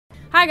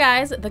Hi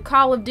guys, the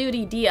Call of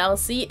Duty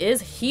DLC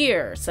is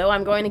here, so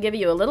I'm going to give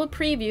you a little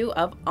preview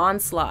of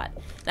Onslaught.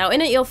 Now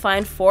in it you'll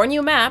find 4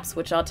 new maps,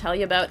 which I'll tell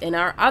you about in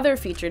our other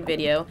featured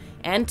video,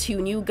 and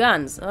 2 new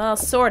guns,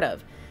 sort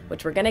of,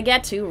 which we're gonna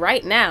get to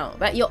right now.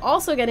 But you'll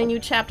also get a new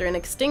chapter in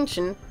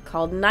Extinction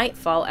called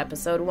Nightfall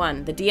Episode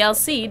 1. The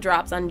DLC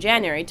drops on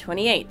January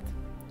 28th.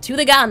 To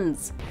the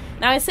guns!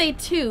 Now I say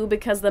 2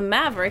 because the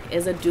Maverick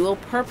is a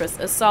dual-purpose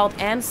assault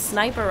and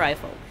sniper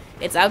rifle.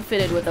 It's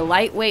outfitted with a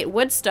lightweight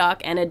wood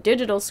stock and a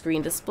digital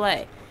screen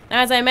display.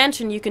 Now, as I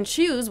mentioned, you can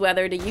choose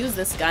whether to use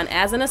this gun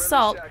as an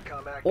assault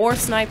or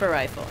sniper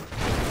rifle.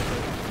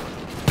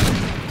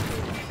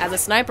 As a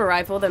sniper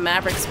rifle, the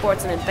Maverick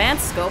sports an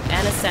advanced scope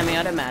and a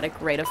semi-automatic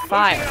rate of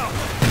fire.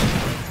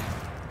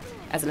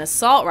 As an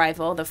assault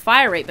rifle, the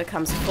fire rate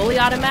becomes fully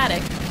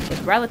automatic with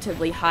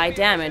relatively high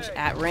damage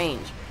at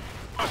range.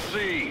 I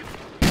see.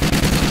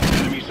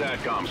 Enemy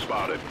SATCOM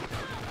spotted.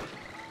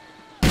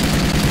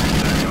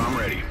 SATCOM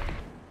ready.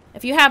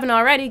 If you haven't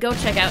already, go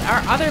check out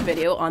our other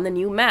video on the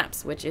new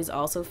maps, which is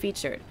also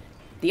featured.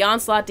 The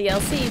Onslaught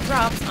DLC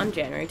drops on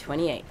January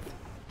 28th.